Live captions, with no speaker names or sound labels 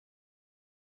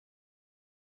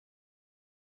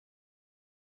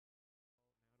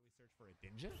For a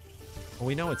dinge? Well,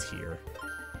 we know it's here.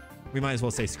 We might as well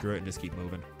say screw it and just keep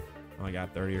moving. Oh, I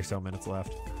got 30 or so minutes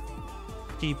left.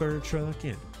 Keep her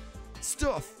trucking.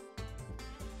 Stuff!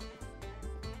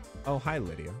 Oh, hi,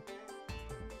 Lydia.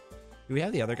 Do we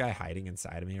have the other guy hiding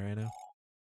inside of me right now?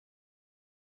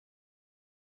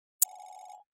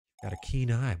 Got a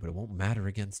keen eye, but it won't matter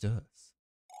against us.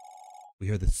 We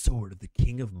are the sword of the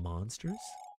king of monsters?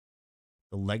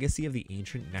 The legacy of the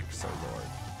ancient Nexo Lord.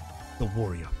 The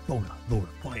warrior, Bona, Lord of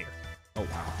Fire. Oh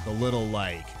wow, the little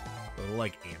anime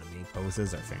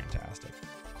poses are fantastic.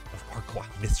 Of Arqua,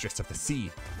 mistress of the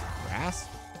sea. Grass?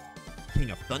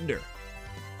 King of thunder.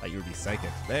 Thought you would be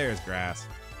psychic. There's grass.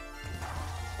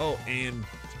 Oh, and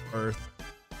earth.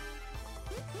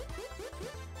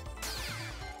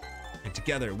 And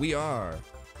together we are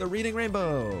the Reading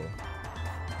Rainbow.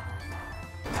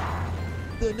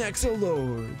 The Nexo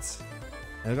Lords.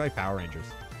 They look like Power Rangers.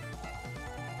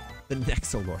 The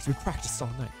Nexo Lords. We practiced all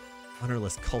night.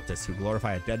 Honorless cultists who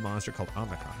glorify a dead monster called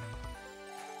Omnicron.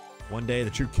 One day, the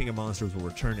true king of monsters will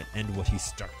return and end what he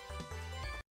started.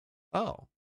 Oh.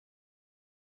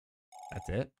 That's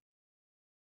it?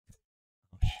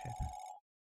 Oh, shit.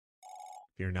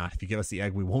 Fear not. If you give us the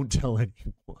egg, we won't tell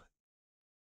anyone.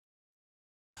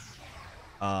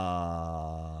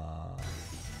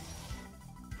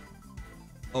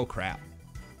 Oh, crap.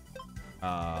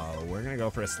 We're gonna go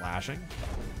for a slashing.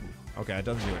 Okay, it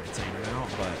doesn't do anything right now,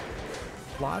 but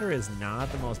Plotter is not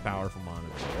the most powerful mon in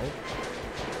the world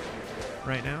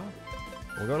right now.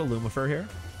 We'll go to Lumifer here.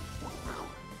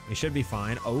 He should be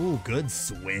fine. Oh, good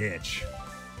switch.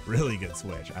 Really good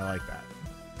switch. I like that.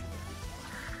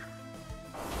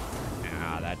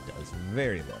 Ah, that does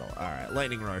very little. All right,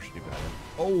 Lightning Roar should do better.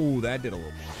 Oh, that did a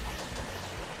little more.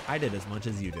 I did as much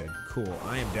as you did. Cool.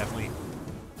 I am definitely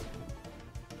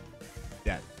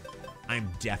dead.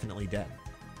 I'm definitely dead.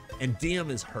 And DM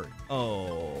is hurt.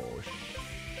 Oh,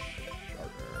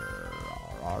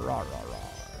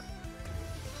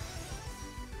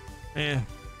 eh.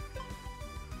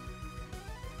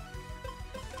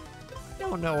 I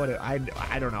don't know what it, I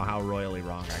don't know how royally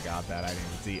wrong I got that. I didn't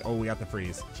even see. Oh, we got the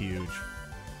freeze. Huge.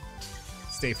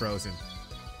 Stay frozen.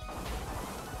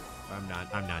 I'm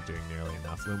not doing nearly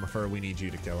enough. Lumifer, we need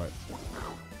you to kill it.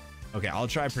 Okay, I'll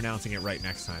try pronouncing it right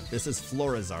next time. This is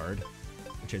Florizard,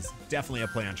 which is definitely a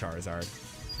play on Charizard,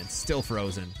 and still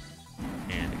frozen,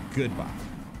 and goodbye.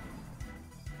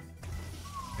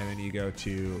 And then you go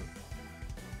to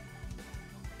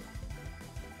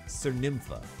Sir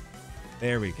Nympha.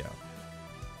 There we go.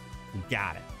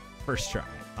 Got it. First try.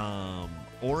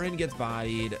 Orin gets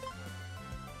bodied.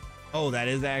 Oh, that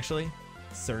is actually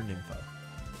Sir Nympha.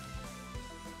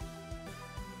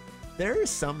 There are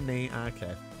some name.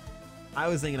 Okay. I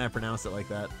was thinking I pronounced it like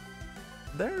that.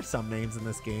 There are some names in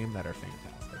this game that are fantastic.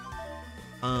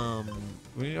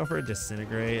 We're gonna go for a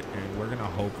Disintegrate, and we're gonna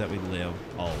hope that we live.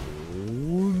 Oh,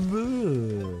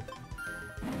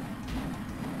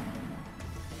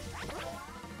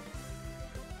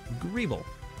 Greeble.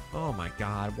 Oh my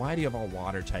god, why do you have all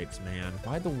water types, man?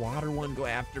 Why'd the water one go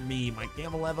after me? My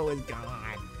Gamalevo is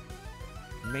gone.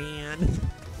 Man.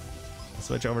 I'll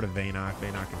switch over to Vaynoch.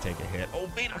 Vaynoch can take a hit. Oh,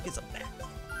 Vaynoch is a mess.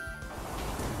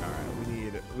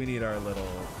 Alright, we need our little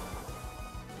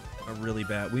really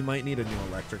bad. We might need a new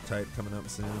electric type coming up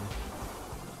soon.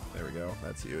 There we go.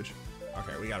 That's huge.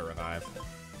 Okay, we gotta revive.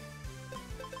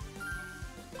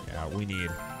 Yeah, we need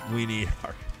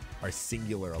our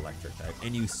singular electric type.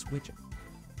 And you switch it.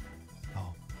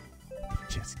 Oh, it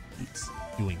just keeps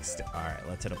doing stuff. Alright,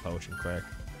 let's hit a potion quick.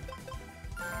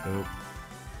 Oop.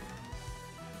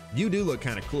 You do look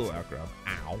kind of cool, Outgrowth.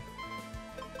 Ow.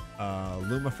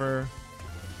 Lumifer.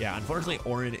 Yeah, unfortunately,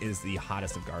 Orin is the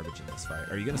hottest of garbage in this fight.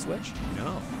 Are you gonna switch?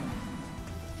 No.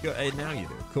 Now you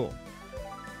do. Cool.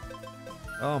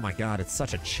 Oh my god, it's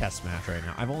such a chess match right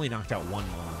now. I've only knocked out one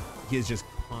Mon. He is just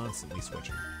constantly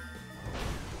switching.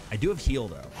 I do have heal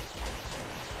though.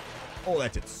 Oh,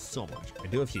 that did so much. I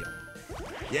do have heal.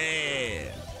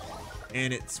 Yeah!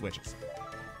 And it switches.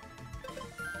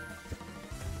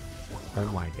 Oh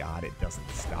my god, it doesn't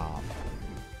stop.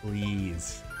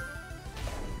 Please.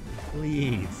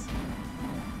 Please.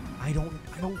 I don't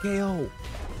KO.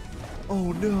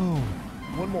 Oh no.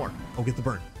 One more. Oh, get the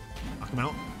burn. Knock him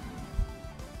out.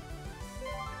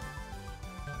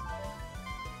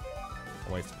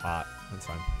 Oh, it's hot. That's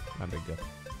fine. Not a big deal.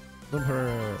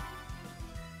 Lumifer.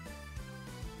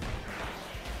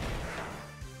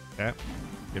 Okay.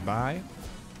 Goodbye.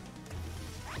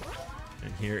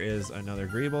 And here is another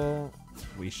Greeble.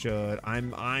 We should.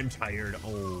 I'm tired.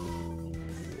 Oh,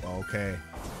 okay.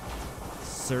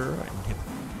 Sir,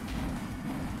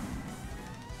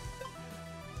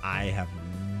 I have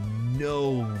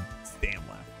no stam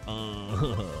left.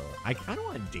 I kind of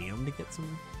want Dam to get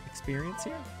some experience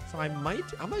here. So I'm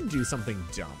gonna do something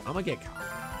dumb. I'm gonna get cocky.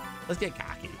 Let's get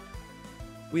cocky.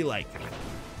 We like cocky.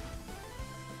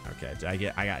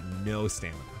 Okay, I got no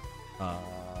stamina.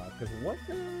 Because what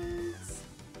does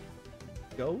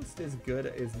Ghost is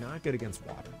not good against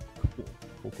water.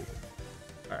 Cool.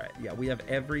 All right, yeah, we have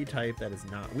every type that is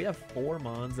not. We have 4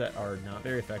 mons that are not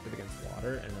very effective against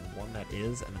water, and then 1 that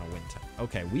is, and then a wind type.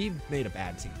 Okay, we've made a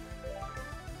bad team.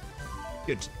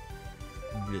 Good team.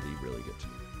 Really, really good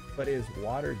team. But is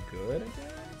water good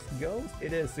against Ghost?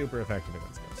 It is super effective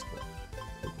against Ghost. Cool.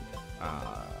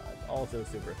 Also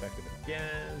super effective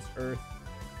against Earth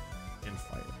and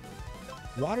Fire.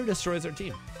 Water destroys our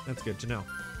team. That's good to know.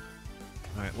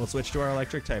 All right, we'll switch to our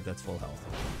electric type that's full health.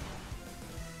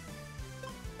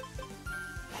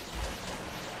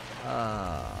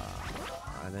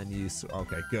 And then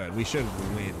okay, good. We should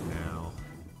win now.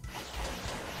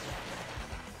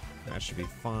 That should be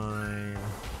fine.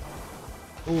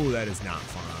 Oh, that is not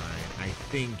fine. I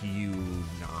think you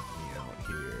knocked me out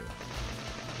here.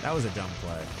 That was a dumb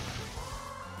play.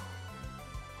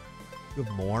 You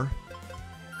have more?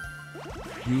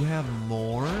 You have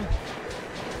more?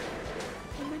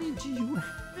 How many do you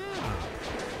have?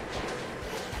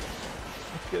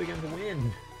 Let's go against the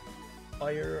wind.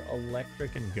 Fire,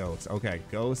 electric, and ghost. Okay,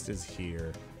 ghost is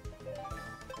here.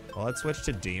 Well, let's switch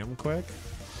to Dam quick.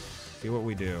 See what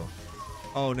we do.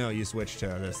 Oh no, you switched to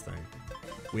this thing.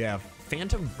 We have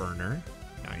Phantom Burner,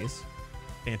 nice.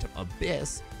 Phantom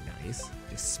Abyss, nice.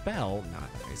 Dispel, not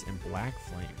nice. And Black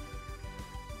Flame.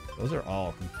 Those are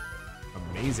all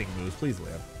amazing moves. Please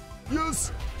live.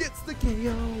 Yes! Gets the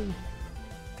KO!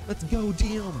 Let's go,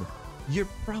 Dam! You're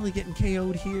probably getting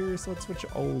KO'd here, so let's switch.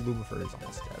 Oh, Lumifer is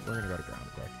almost dead. We're gonna go to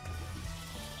ground quick.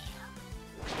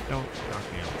 Don't knock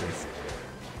me out, please.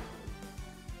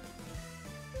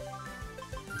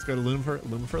 Let's go to Lumifer.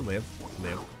 Lumifer, live,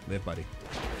 buddy.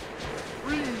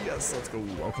 Yes, let's go.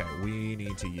 Okay, we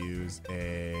need to use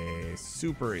a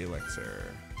super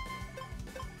elixir.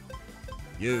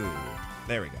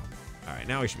 There we go. All right,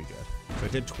 now we should be good. So I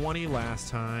did 20 last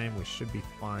time. We should be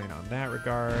fine on that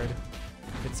regard.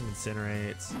 Hit some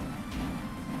incinerates.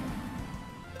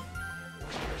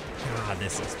 God,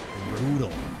 this is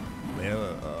brutal.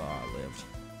 Lived.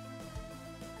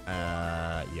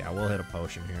 Yeah, we'll hit a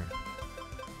potion here.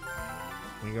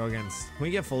 Can we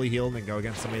get fully healed and go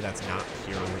against somebody that's not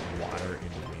pure water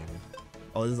and wind?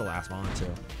 Oh, this is the last moment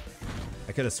too.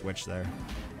 I could have switched there.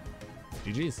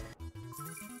 GG's.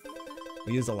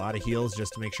 We used a lot of heals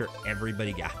just to make sure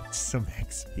everybody got some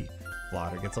XP.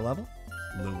 Blotter gets a level.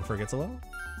 Lumifer gets a level.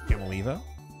 Cameliva.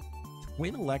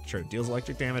 Twin Electro deals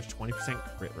electric damage,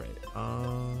 20% crit rate.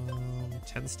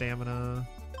 10 stamina.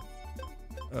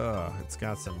 It's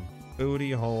got some booty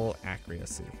hole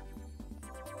accuracy.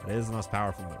 It is the most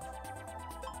powerful move.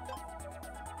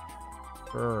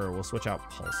 We'll switch out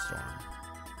Pulse Storm.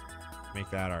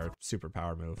 Make that our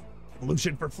superpower move.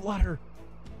 Evolution for Flutter.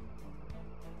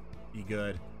 Be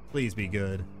good. Please be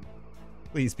good.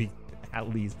 Please be at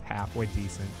least halfway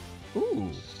decent.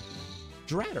 Ooh.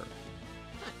 Dratter.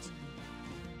 Nice.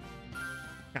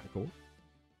 Kind of cool.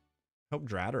 Hope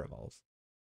Dratter evolves.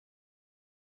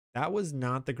 That was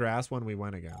not the grass one we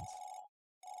went against.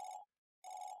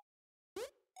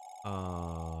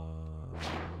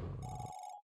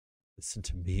 Listen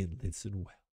to me and listen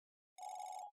well.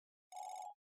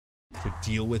 To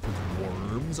deal with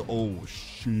worms? Oh,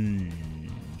 sheesh.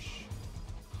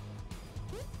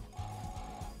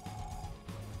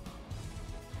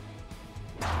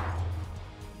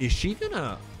 Is she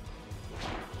gonna...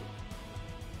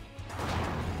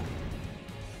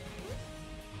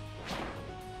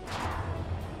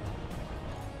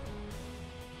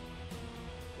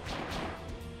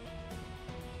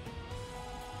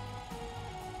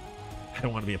 I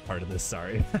don't want to be a part of this,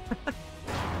 sorry.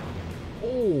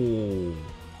 Oh.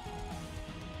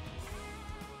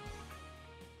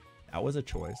 That was a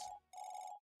choice.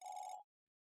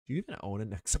 Do you even own a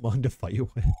Nexomon to fight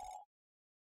with?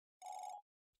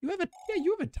 You have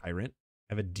a tyrant.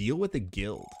 I have a deal with the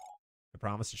guild. I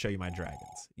promise to show you my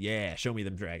dragons. Yeah, show me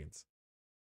them dragons.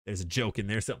 There's a joke in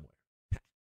there somewhere.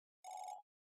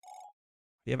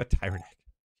 You have a tyrant.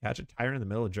 Catch a tyrant in the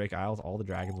middle of Drake Isles, all the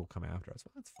dragons will come after us.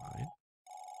 Well, that's fine.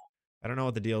 I don't know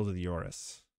what the deal is with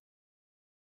Yoris.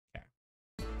 Okay.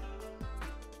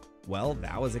 Well,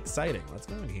 that was exciting. Let's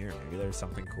go in here. Maybe there's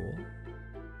something cool.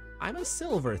 I'm a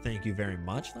silver, thank you very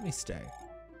much. Let me stay.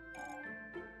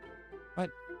 What?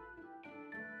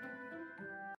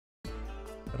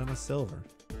 But I'm a silver.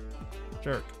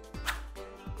 Jerk.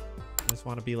 I just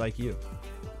want to be like you.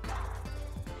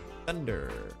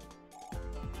 Thunder.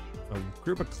 A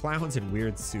group of clowns in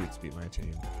weird suits beat my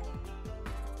team.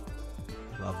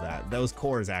 Love that. Those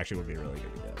cores actually would be really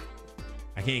good to get.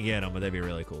 I can't get them, but they'd be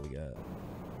really cool to get.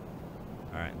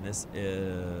 All right, and this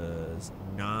is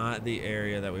not the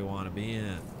area that we want to be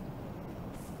in.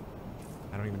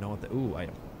 I don't even know what the, ooh,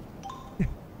 item.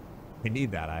 We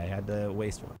need that. I had to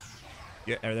waste one.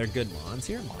 Yeah, are there good mons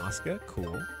here? Mosca,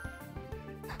 cool.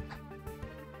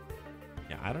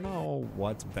 Yeah, I don't know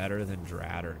what's better than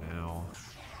Dratter now.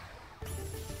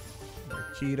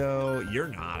 Keto, you're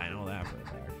not. I know that for a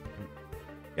fact.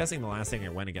 I'm guessing the last thing I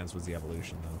went against was the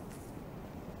evolution, though.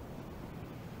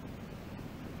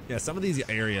 Yeah, some of these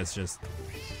areas just...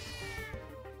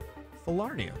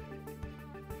 Falarnia.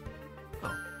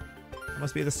 Oh. That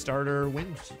must be the starter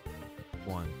wind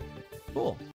one.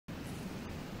 Cool.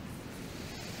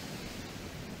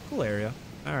 Cool area.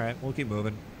 All right, we'll keep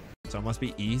moving. So it must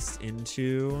be east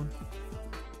into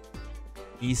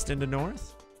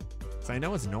north? So I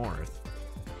know it's north.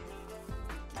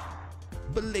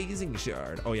 Blazing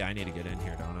Shard. Oh yeah, I need to get in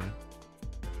here, don't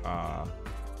I?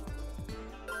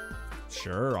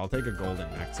 Sure, I'll take a golden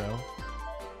Nexo.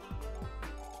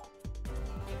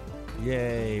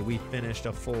 Yay, we finished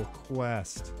a full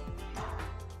quest.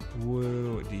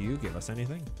 Woo, do you give us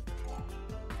anything?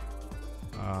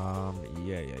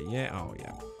 Yeah. Oh,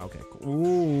 yeah. Okay, cool.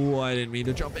 Ooh, I didn't mean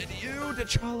to jump into you.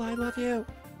 T'Challa, I love you.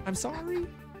 I'm sorry.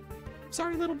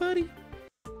 Sorry, little buddy.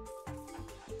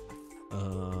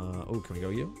 Oh, can we go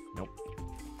you? Nope.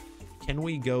 Can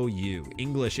we go you?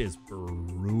 English is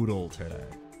brutal today.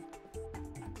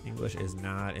 English is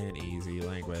not an easy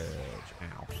language.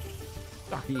 Ow.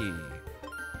 Snarky.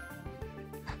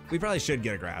 We probably should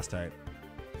get a grass type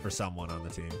for someone on the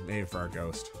team. Maybe for our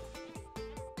ghost.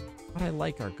 But I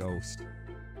like our ghost.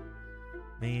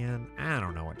 Man, I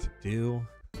don't know what to do.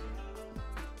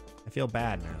 I feel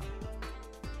bad now.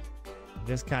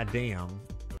 Just goddamn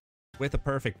with a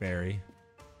perfect berry.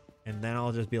 And then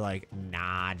I'll just be like,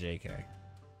 nah, JK.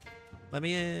 Let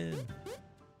me in.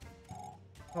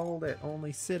 Hold it,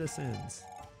 only citizens.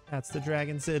 That's the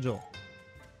dragon sigil.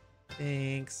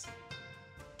 Thanks.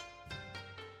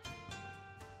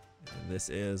 And this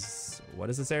is, what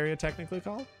is this area technically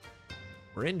called?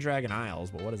 We're in Dragon Isles,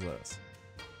 but what is this?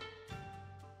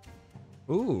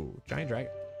 Ooh, giant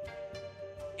dragon.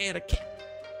 And a cat.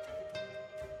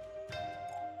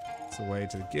 It's the way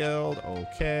to the guild.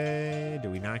 Okay. Do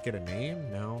we not get a name?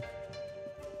 No.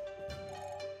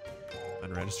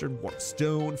 Unregistered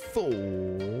Warpstone 4.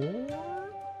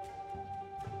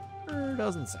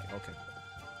 Doesn't say. Okay.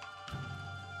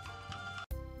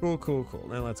 Cool.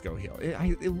 Now let's go heal.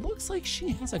 It looks like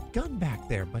she has a gun back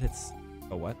there, but it's...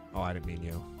 Oh, what? Oh, I didn't mean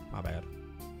you. My bad.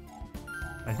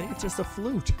 I think it's just a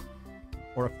flute.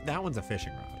 Or that one's a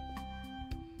fishing rod.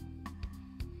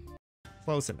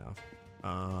 Close enough.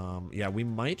 Yeah, we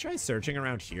might try searching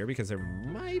around here because there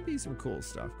might be some cool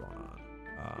stuff going on.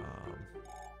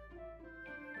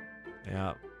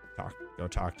 Yeah, go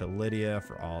talk to Lydia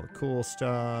for all the cool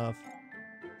stuff.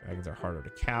 Dragons are harder to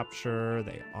capture.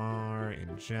 They are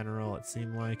in general. It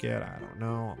seemed like it. I don't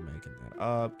know. I'm making that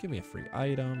up. Give me a free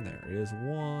item. There is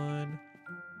one.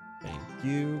 Thank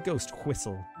you. Ghost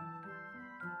whistle.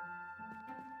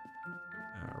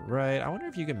 All right. I wonder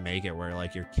if you can make it where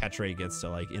like your catch rate gets to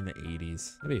like in the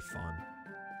 80s. That'd be fun.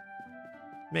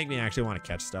 Make me actually want to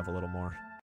catch stuff a little more.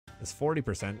 This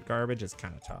 40% garbage is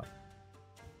kind of tough.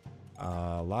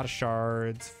 A lot of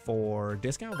shards for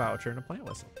discount voucher and a plant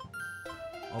whistle.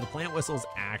 Well, the plant whistle is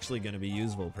actually going to be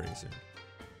usable pretty soon.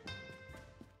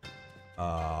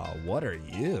 What are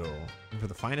you? For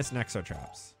the finest Nexo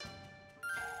traps.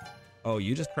 Oh,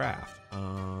 you just craft.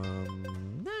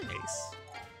 Nice.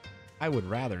 I would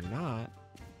rather not.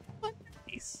 But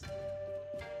nice.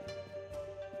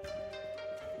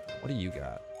 What do you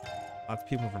got? Lots of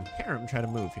people from Karam try to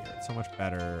move here. It's so much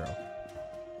better.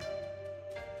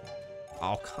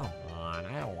 Oh, come on.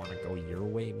 I don't want to go your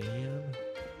way, man.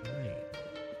 Right.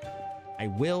 I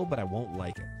will, but I won't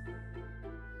like it.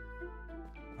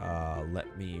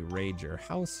 Let me raid your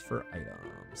house for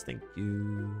items. Thank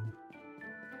you.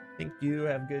 Thank you.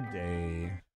 Have a good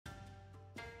day.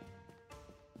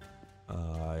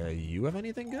 You have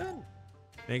anything good?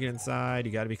 Make it inside.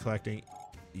 You got to be collecting.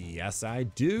 Yes, I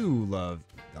do love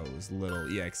those little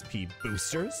EXP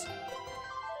boosters.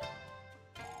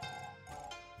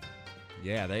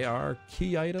 Yeah, they are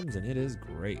key items, and it is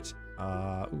great.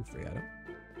 Ooh, free item.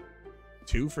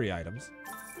 2 free items.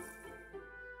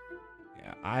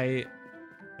 Yeah, I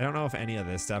don't know if any of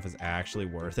this stuff is actually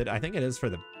worth it. I think it is for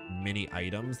the mini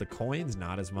items. The coins,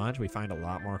 not as much. We find a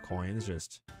lot more coins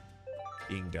just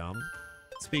being dumb.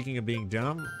 Speaking of being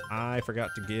dumb, I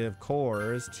forgot to give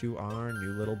cores to our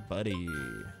new little buddy.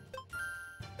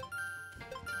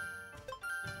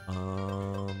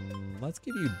 Let's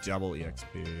give you double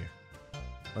EXP.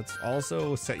 Let's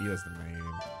also set you as the main.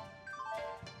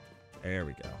 There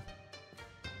we go.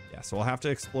 Yeah, so we'll have to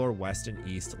explore west and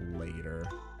east later.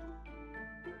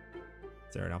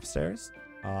 Is there an upstairs?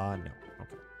 No.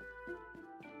 Okay.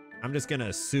 I'm just gonna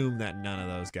assume that none of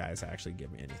those guys actually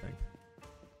give me anything.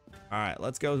 All right,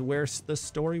 let's go where the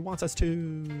story wants us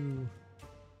to.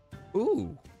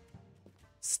 Ooh,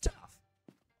 stuff.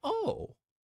 Oh,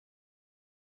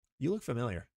 you look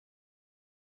familiar.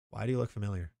 Why do you look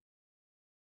familiar?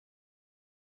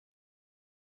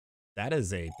 That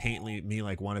is a paint me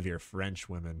like one of your French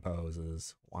women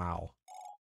poses. Wow.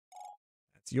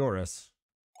 That's Yoris.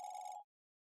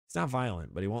 He's not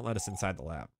violent, but he won't let us inside the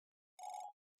lab.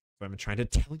 So I've been trying to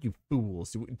tell you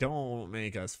fools, don't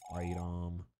make us fight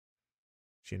him.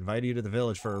 She invited you to the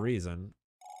village for a reason,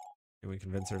 and we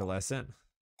convinced her to let us in.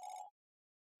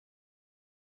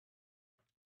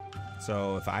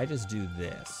 So if I just do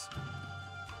this.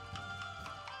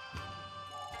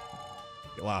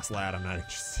 Get lost, lad, I'm not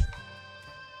interested.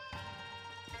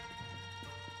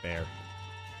 There.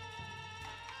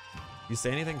 You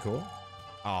say anything cool?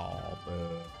 Oh,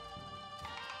 boo.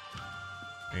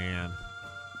 Man.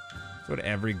 That's what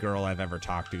every girl I've ever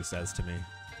talked to says to me.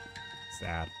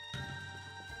 Sad.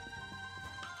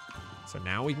 So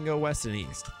now we can go west and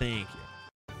east. Thank you.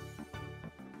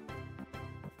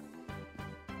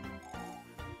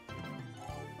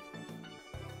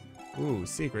 Ooh,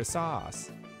 secret sauce.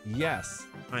 Yes,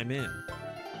 I'm in.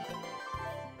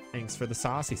 Thanks for the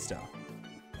saucy stuff.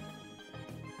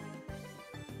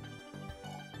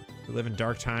 We live in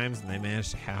dark times and they manage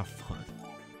to have fun.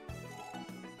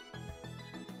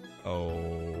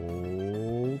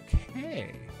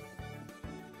 Okay.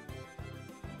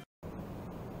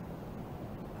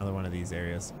 Another one of these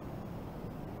areas.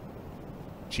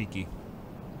 Cheeky.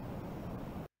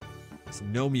 There's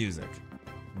no music.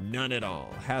 None at all.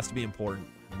 Has to be important.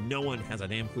 No one has a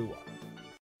damn clue why.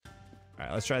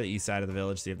 Alright, let's try the east side of the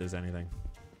village, see if there's anything.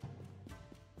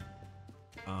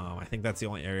 I think that's the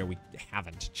only area we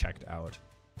haven't checked out.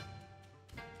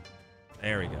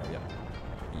 There we go,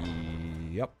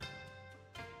 yep.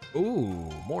 Ooh,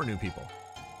 more new people.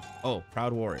 Oh,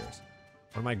 proud warriors.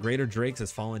 One of my greater drakes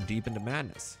has fallen deep into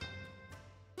madness.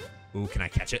 Ooh, can I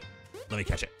catch it? Let me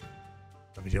catch it.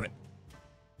 Let me do it.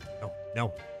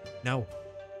 No,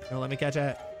 let me catch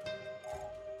it.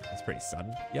 That's pretty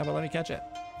sudden. Yeah, but let me catch it.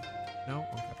 No?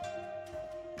 Okay.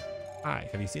 Hi,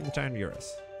 have you seen the time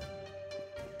Eurus?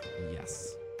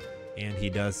 Yes. And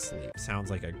he does sleep. Sounds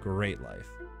like a great life.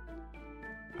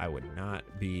 I would not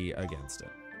be against it.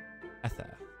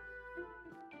 Etha.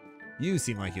 You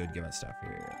seem like you would give us stuff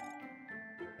here.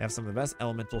 They have some of the best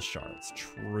elemental shards.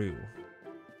 True.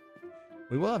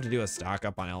 We will have to do a stock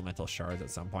up on elemental shards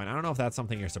at some point. I don't know if that's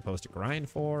something you're supposed to grind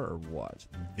for or what.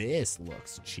 This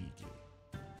looks cheeky.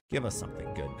 Give us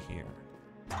something good in here.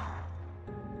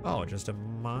 Oh, just a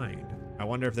mine. I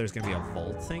wonder if there's going to be a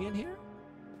vault thing in here?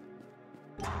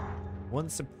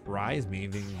 Wouldn't surprise me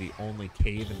being the only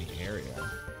cave in the area.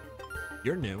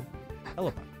 You're new.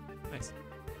 Elephant. Nice.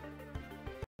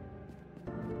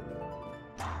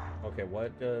 Okay,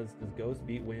 what does Ghost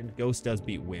beat wind? Ghost does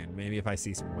beat wind. Maybe if I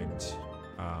see some wind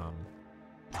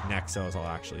Nexos, I'll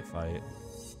actually fight.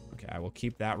 Okay, I will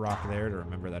keep that rock there to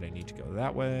remember that I need to go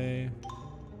that way.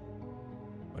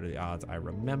 What are the odds I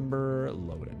remember?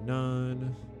 Low to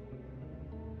none.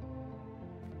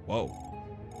 Whoa.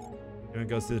 Anyone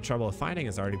goes through the trouble of finding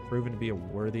is already proven to be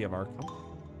worthy of our company.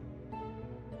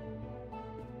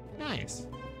 Nice.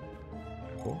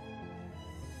 Very cool.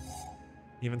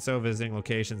 Even so, visiting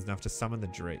locations enough to summon the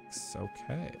drakes.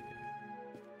 Okay.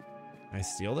 Can I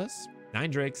steal this? 9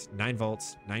 drakes, 9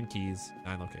 vaults, 9 keys,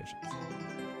 9 locations.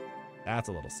 That's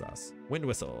a little sus. Wind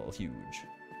whistle, huge.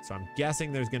 So I'm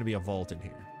guessing there's going to be a vault in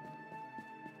here.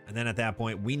 And then at that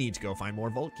point, we need to go find more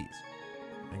vault keys.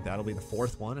 I think that'll be the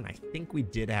 4th one, and I think we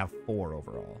did have 4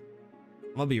 overall.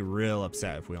 I'm gonna be real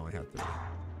upset if we only had 3.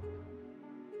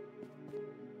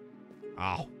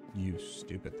 Oh, you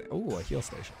stupid thing. Oh, a heal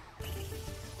station.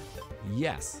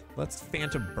 Yes, let's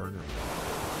Phantom Burner.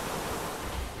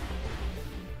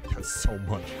 Does so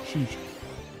much. Sheesh.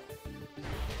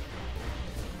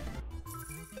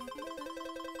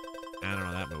 I don't know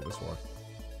what that move was for.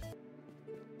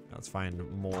 Let's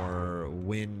find more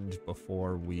wind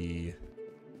before we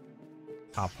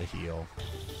pop the heal.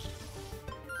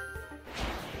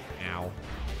 Ow.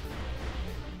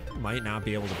 Might not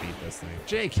be able to beat this thing.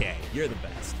 JK, you're the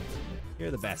best.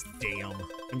 You're the best, damn.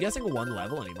 I'm guessing 1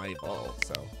 level and he might evolve,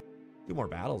 so 2 more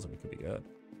battles and we could be good.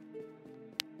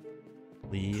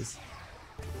 Please.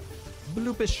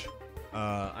 Bloopish.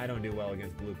 I don't do well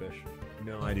against Bloopish.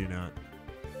 No, I do not.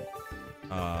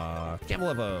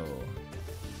 Camelavo.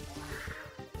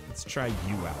 Let's try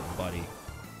you out, buddy.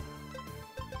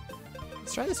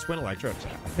 Let's try this Twin Electro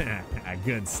attack. A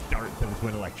good start to the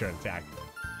Twin Electro attack.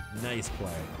 Nice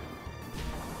play.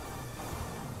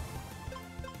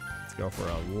 Let's go for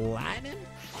a lightning.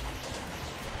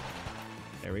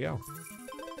 There we go.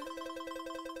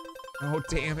 Oh,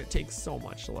 damn, it takes so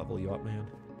much to level you up, man.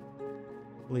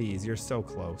 Please, you're so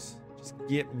close. Just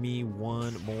get me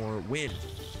one more win.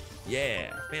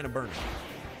 Yeah, Fan of Burning.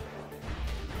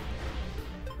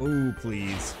 Ooh,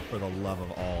 please, for the love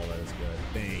of all that is good.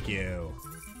 Thank you.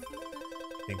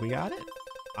 Think we got it?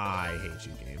 I hate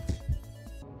you, game.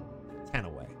 10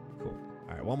 away. Cool.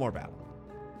 All right, one more battle.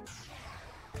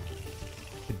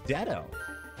 Cadetto.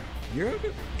 You're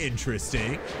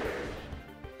interesting.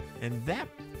 And that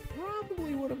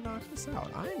probably would have knocked us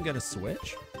out. I'm going to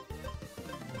switch.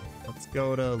 Let's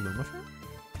go to Lumifer.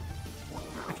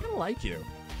 I kind of like you.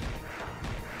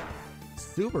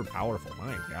 Super powerful.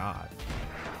 My God.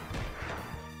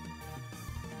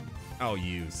 Oh,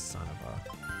 you son of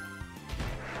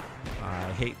a...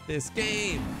 I hate this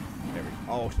game. There we go.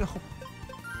 Oh, no.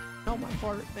 No, my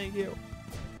heart. Thank you.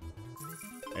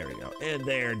 There we go. And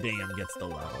there, damn, gets the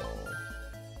level.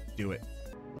 Do it.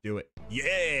 Do it.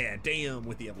 Yeah, damn,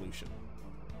 with the evolution.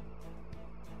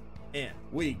 And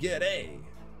we get a...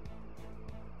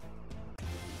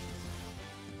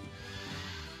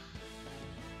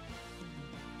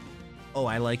 Oh,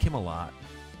 I like him a lot.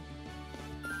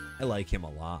 I like him a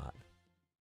lot.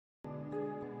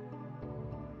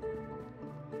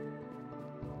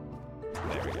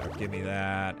 There we go. Give me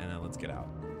that, and then let's get out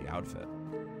the outfit.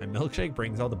 My milkshake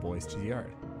brings all the boys to the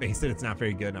yard. Face it, it's not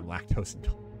very good, and I'm lactose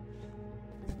intolerant.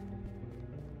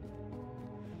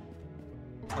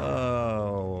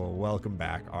 Oh, welcome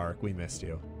back, Ark. We missed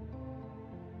you.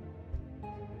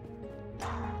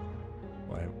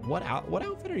 What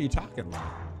outfit are you talking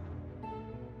about?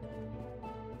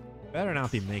 Better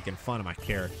not be making fun of my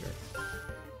character.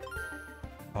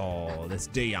 Oh, this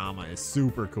Dayama is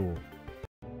super cool.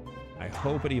 I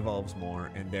hope it evolves more,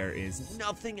 and there is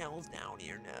nothing else down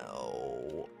here.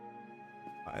 No.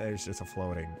 There's just a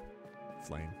floating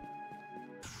flame.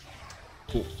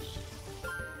 Cool.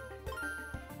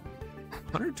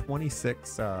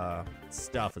 126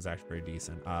 stuff is actually pretty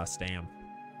decent. Stam.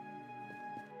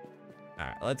 All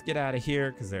right, let's get out of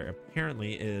here because there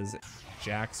apparently is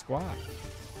Jack Squad.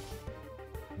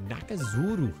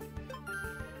 Nakazuru.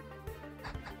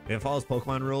 If it follows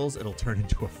Pokemon rules, it'll turn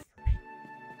into a furry.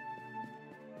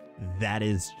 That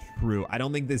is true. I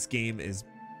don't think this game is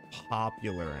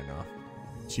popular enough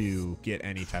to get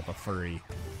any type of furry.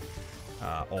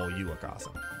 Oh, you look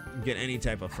awesome. Get any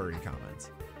type of furry comments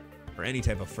or any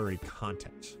type of furry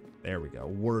content. There we go.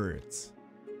 Words.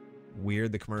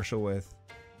 Weird, the commercial with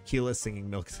Keela singing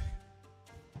Milk.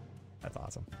 That's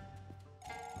awesome.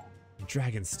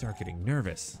 Dragons start getting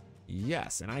nervous.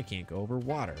 Yes, and I can't go over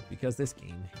water because this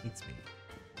game hates me.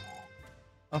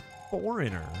 A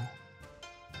foreigner?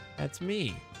 That's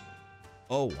me.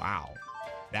 Oh, wow.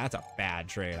 That's a bad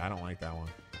trade. I don't like that one.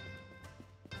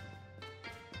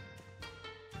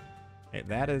 Hey,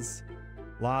 that is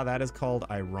called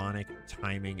ironic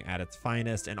timing at its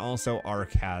finest. And also,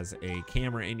 Ark has a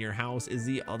camera in your house is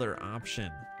the other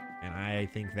option. And I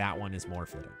think that one is more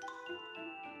fitting.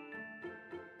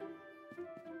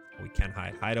 We can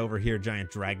hide. Hide over here,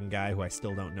 giant dragon guy who I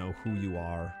still don't know who you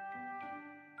are.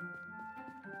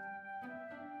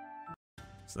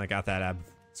 So I got that ab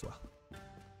as well.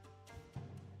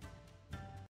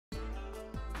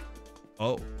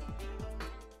 Oh.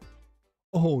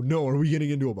 Oh no, are we getting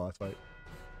into a boss fight?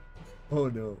 Oh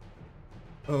no.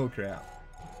 Oh crap.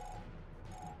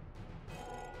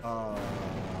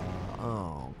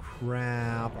 Oh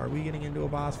crap. Are we getting into a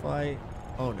boss fight?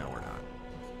 Oh no, we're not.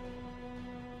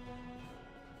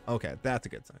 Okay, that's a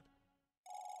good sign.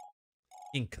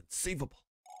 Inconceivable.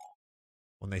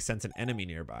 When they sense an enemy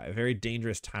nearby, a very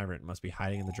dangerous tyrant must be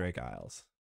hiding in the Drake Isles.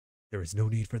 There is no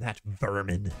need for that,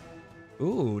 vermin.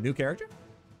 Ooh, new character?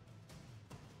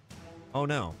 Oh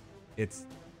no, it's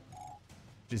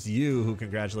just you who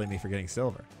congratulate me for getting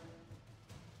silver.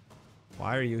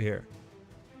 Why are you here?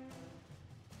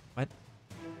 What?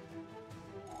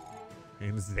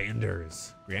 Name's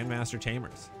Xander's, Grandmaster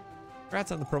Tamers.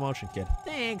 Congrats on the promotion, kid.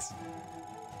 Thanks.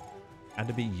 Had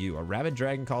to be you. A rabid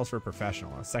dragon calls for a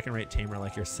professional, a second-rate tamer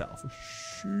like yourself.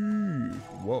 Sheesh.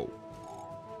 Whoa.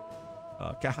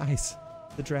 Guys,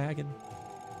 the dragon.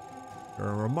 You're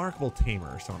a remarkable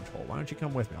tamer, so I'm told. Why don't you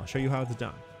come with me? I'll show you how it's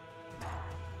done.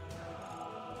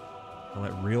 Don't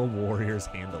let real warriors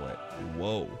handle it.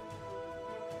 Whoa.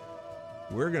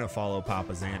 We're gonna follow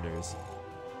Papa Xander's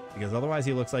because otherwise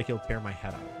he looks like he'll tear my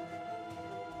head out.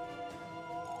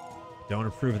 Don't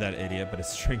approve of that idiot, but his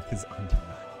strength is undeniable.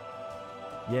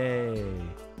 Yay.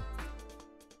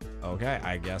 Okay,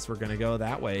 I guess we're gonna go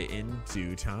that way in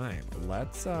due time.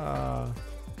 Let's grab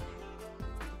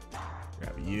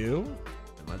you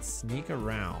and let's sneak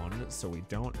around so we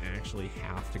don't actually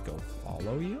have to go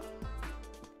follow you.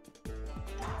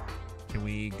 Can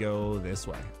we go this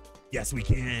way? Yes, we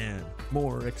can.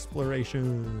 More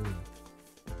exploration.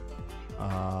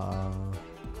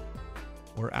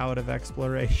 We're out of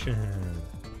exploration.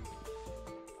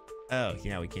 Oh,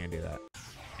 yeah, we can do that.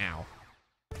 Ow.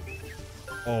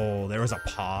 Oh, there was a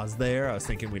pause there. I was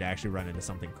thinking we'd actually run into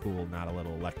something cool, not a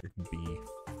little electric bee.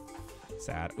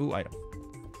 Sad. Ooh, item.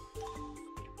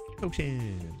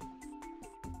 Potion.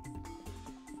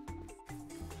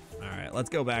 All right, let's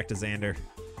go back to Xander.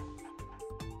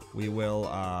 We will,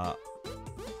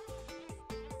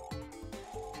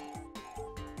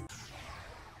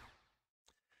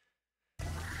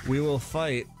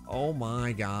 fight. Oh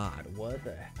my God, what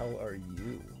the hell are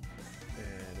you?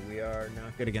 And we are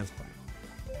not good against fighting.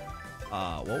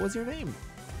 What was your name?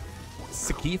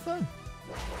 Sakifa?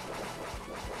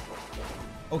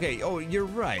 Okay, oh, you're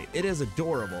right. It is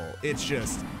adorable. It's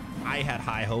just, I had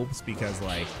high hopes because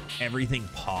like everything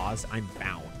paused. I'm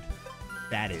bound.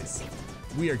 That is,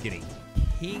 we are getting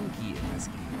kinky in this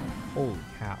game. Holy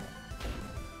cow.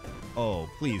 Oh,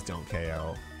 please don't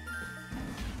KO.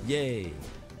 Yay.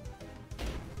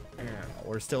 Yeah,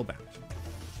 we're still bound.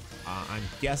 I'm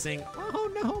guessing,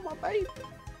 oh no, my baby.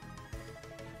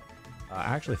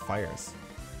 Actually fires.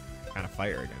 Kind of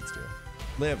fire against you.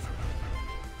 Live.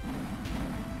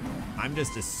 I'm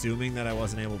just assuming that I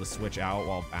wasn't able to switch out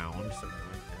while bound. So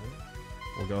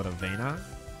we'll go to Vena.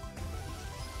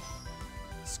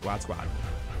 Squad. All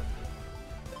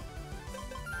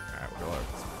right, we'll go. Here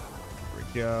we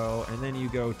go. And then you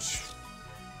go.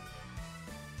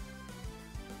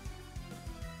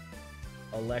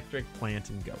 Electric, plant,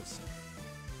 and ghost.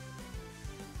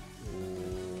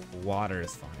 Ooh, water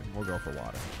is fine. We'll go for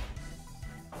water.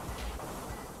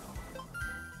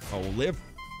 Oh, live.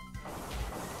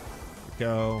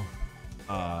 Go.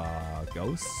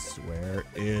 Ghost. Where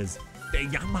is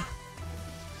Deyama?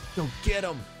 Go get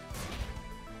him.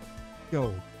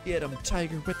 Go get him,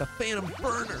 Tiger, with the Phantom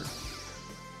Burner.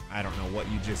 I don't know what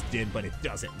you just did, but it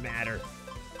doesn't matter.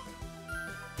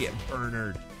 Get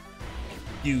burnered.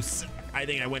 You suck. I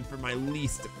think I went for my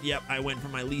least, yep, I went for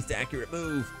my least accurate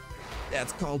move.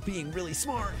 That's called being really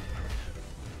smart.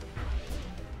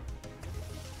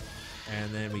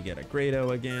 And then we get a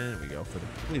Grado again. We go for the,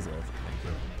 please live, thank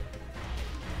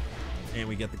you. And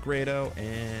we get the Grado,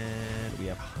 and we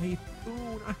have Hype.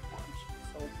 Ooh, I want you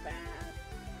so bad.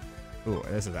 Ooh,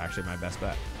 this is actually my best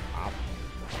bet. Pop.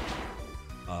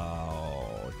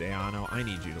 Oh, Deano, I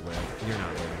need you to live. You're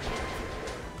not living.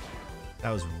 That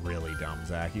was really dumb,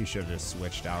 Zach. You should have just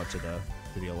switched out to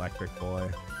the electric boy.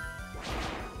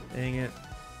 Dang it.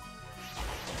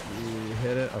 You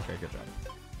hit it? Okay, good job.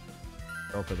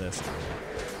 Go for this.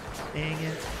 Dang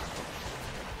it.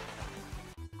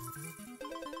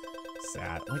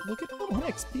 Sad. Like, look at what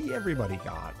XP everybody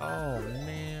got. Oh,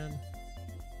 man.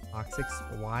 Toxic.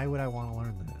 Why would I want to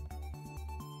learn that?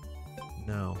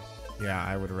 No. Yeah,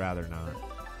 I would rather not.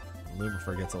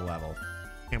 Lumifer gets a level.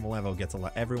 Camalevo gets a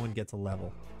level. Everyone gets a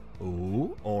level.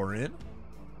 Ooh, Orin.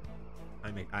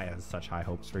 I have such high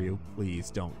hopes for you.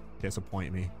 Please don't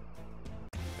disappoint me.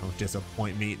 Don't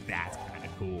disappoint me. That's kind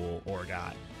of cool.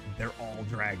 Orgot. They're all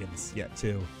dragons yet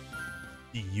too.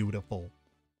 Beautiful.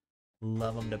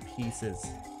 Love them to pieces.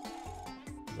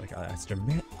 Like I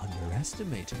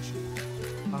underestimated you.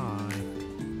 Hi.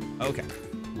 Okay.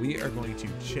 We are going to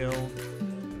chill